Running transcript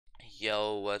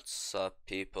Yo, what's up,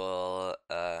 people?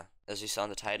 As you saw in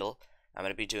the title, I'm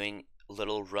gonna be doing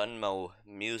little Runmo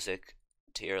music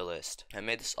tier list. I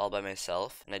made this all by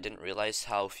myself, and I didn't realize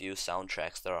how few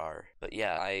soundtracks there are. But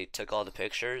yeah, I took all the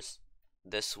pictures.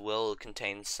 This will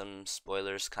contain some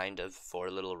spoilers, kind of, for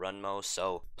little Runmo,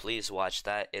 so please watch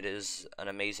that. It is an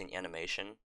amazing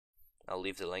animation. I'll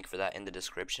leave the link for that in the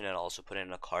description, and I'll also put it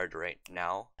in a card right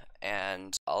now.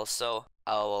 And also,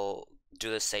 I'll do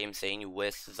the same thing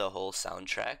with the whole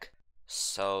soundtrack.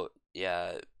 So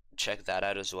yeah, check that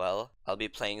out as well. I'll be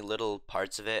playing little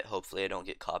parts of it. Hopefully I don't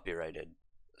get copyrighted.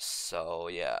 So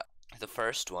yeah, the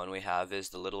first one we have is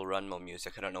the little Runmo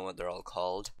music. I don't know what they're all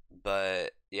called,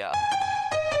 but yeah.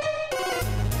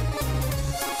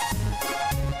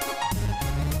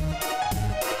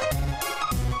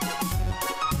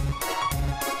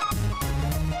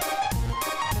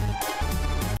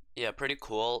 Yeah, pretty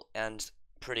cool and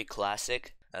pretty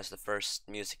classic. That's the first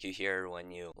music you hear when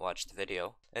you watch the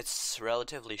video. It's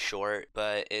relatively short,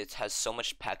 but it has so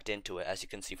much packed into it, as you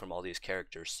can see from all these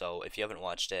characters. So if you haven't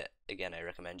watched it, again, I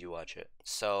recommend you watch it.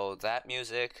 So that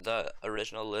music, the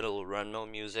original little Runmo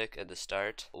music at the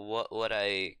start, what would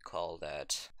I call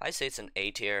that? I say it's an A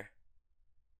tier,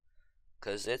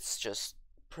 because it's just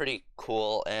pretty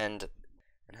cool and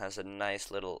it has a nice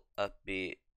little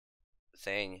upbeat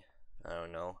thing. I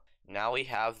don't know. Now we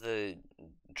have the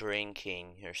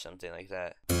drinking or something like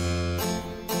that.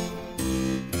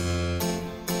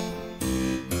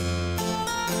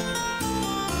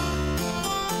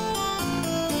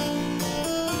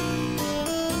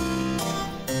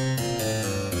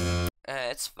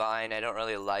 It's fine. I don't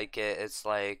really like it. It's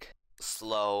like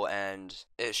slow and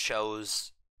it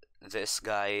shows this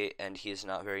guy and he's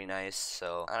not very nice.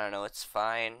 So I don't know. It's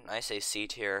fine. I say C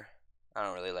tier. I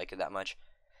don't really like it that much.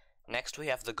 Next we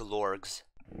have the Glorgs.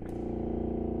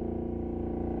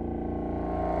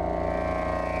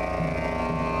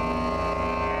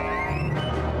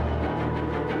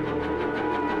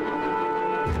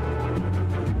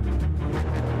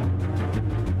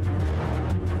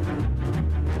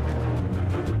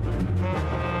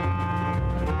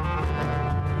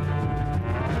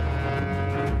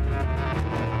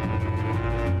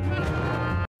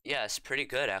 Yeah, it's pretty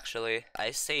good actually.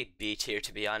 I say B tier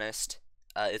to be honest.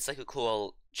 It's like a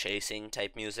cool chasing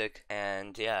type music,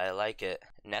 and yeah, I like it.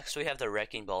 Next we have the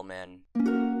Wrecking Ball Man.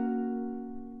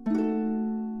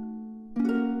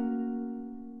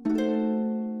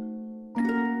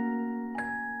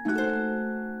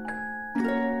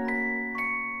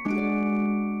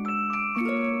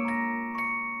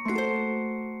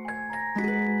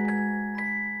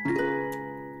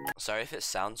 Sorry if it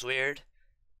sounds weird,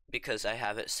 because I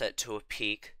have it set to a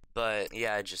peak. But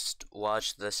yeah, just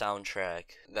watch the soundtrack.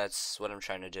 That's what I'm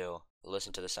trying to do.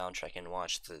 Listen to the soundtrack and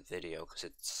watch the video because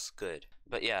it's good.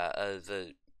 But yeah,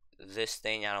 this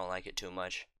thing, I don't like it too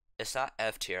much. It's not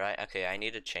F tier. I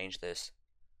need to change this.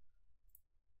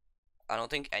 I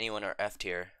don't think anyone are F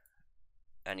tier.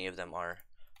 Any of them are.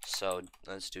 So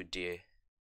let's do D.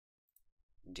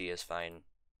 D is fine.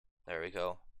 There we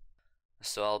go.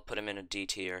 So I'll put him in a D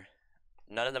tier.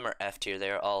 None of them are F tier,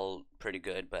 they're all pretty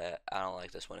good, but I don't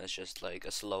like this one. It's just like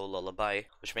a slow lullaby,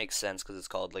 which makes sense because it's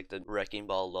called like the Wrecking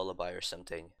Ball Lullaby or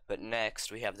something. But next,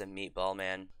 we have the Meatball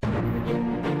Man.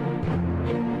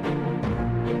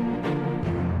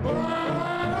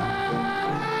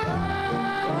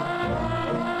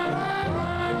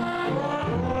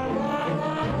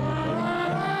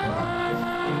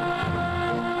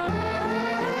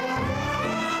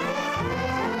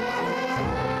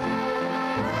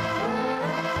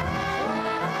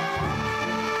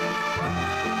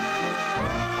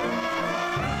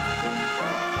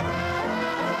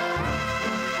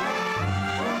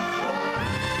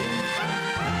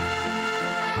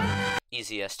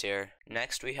 Easy S tier.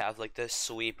 Next we have like the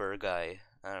sweeper guy.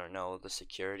 I don't know, the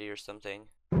security or something.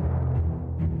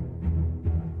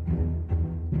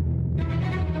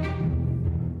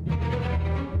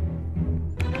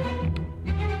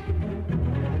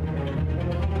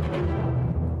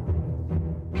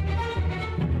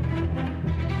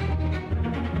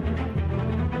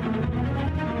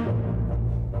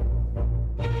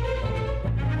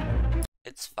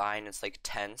 It's fine, it's like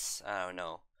tense, I don't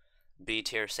know. B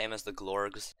tier, same as the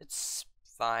Glorgs. It's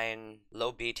fine.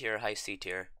 Low B tier, high C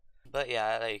tier. But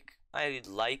yeah, I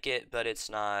like it, but it's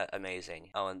not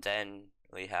amazing. Oh, and then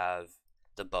we have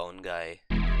the Bone Guy.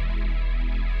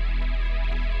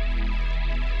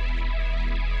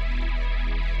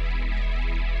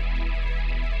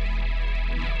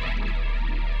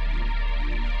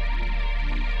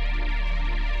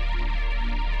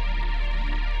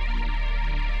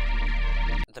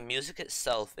 music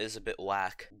itself is a bit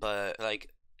whack, but like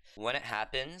when it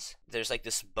happens, there's like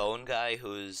this bone guy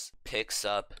who's picks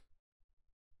up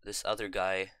this other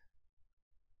guy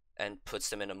and puts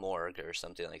them in a morgue or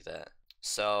something like that.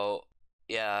 So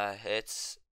yeah,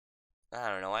 it's, I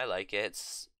don't know, I like it.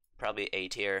 It's probably A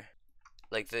tier.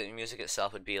 Like the music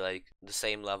itself would be like the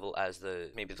same level as the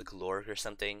maybe the Glorg or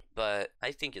something, but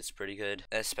I think it's pretty good,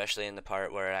 especially in the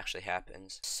part where it actually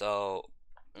happens. So,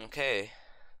 okay.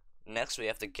 Next we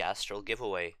have the Gastral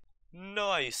giveaway.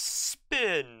 Nice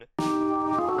spin!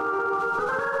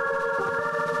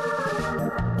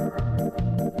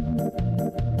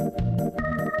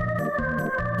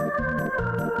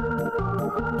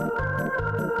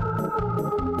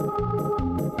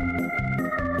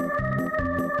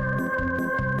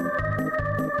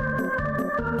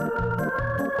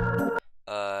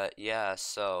 Yeah,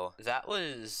 so that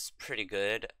was pretty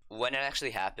good. When it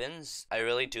actually happens, I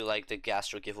really do like the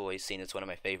Gastro giveaway scene. It's one of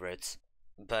my favorites.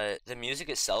 But the music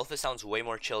itself, it sounds way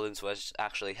more chill than what's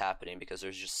actually happening because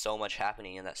there's just so much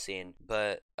happening in that scene.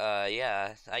 But,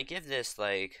 yeah, I give this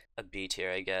like a B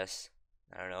tier, I guess.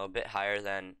 I don't know, a bit higher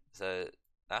than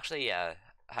actually, yeah,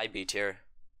 high B tier.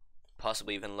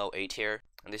 Possibly even low A tier.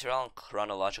 And these are all in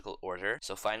chronological order.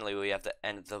 So finally we have the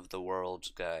end of the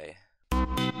world guy.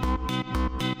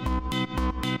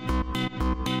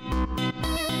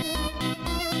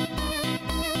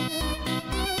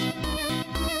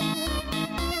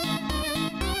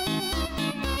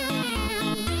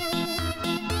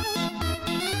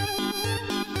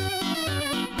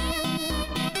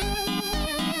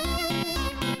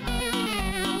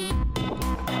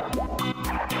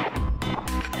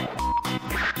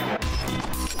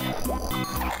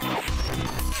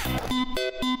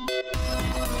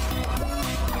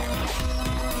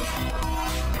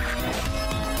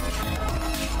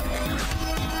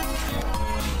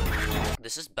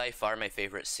 This is by far my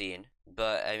favorite scene,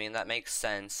 but I mean that makes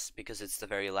sense because it's the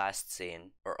very last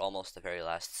scene, or almost the very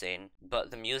last scene,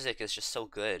 but the music is just so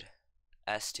good.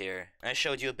 S tier. I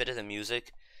showed you a bit of the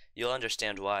music, you'll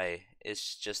understand why.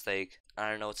 It's just like, I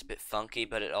don't know, it's a bit funky,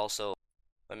 but it also,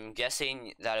 I'm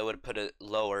guessing that I would put it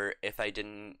lower if I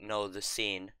didn't know the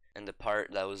scene and the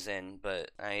part that was in,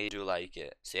 but I do like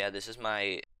it. So yeah, this is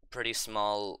my pretty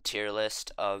small tier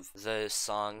list of the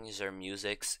songs or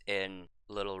musics in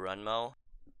Little Runmo.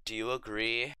 Do you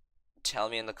agree? Tell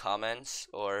me in the comments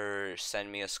or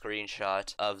send me a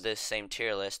screenshot of this same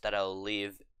tier list that I'll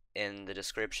leave in the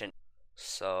description.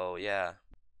 So yeah,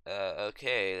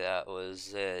 okay, that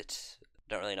was it.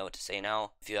 Don't really know what to say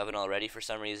now. If you haven't already for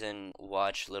some reason,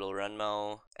 watch Little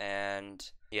Runmo,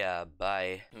 and yeah,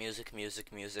 bye. Music,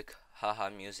 music, music,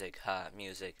 haha, music, ha,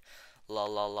 music. La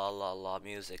la la la la,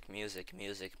 music, music,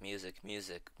 music, music,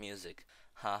 music, music.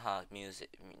 Haha,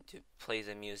 music. Play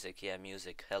the music, yeah,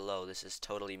 music. Hello, this is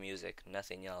totally music,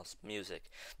 nothing else. Music.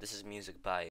 This is music, bye.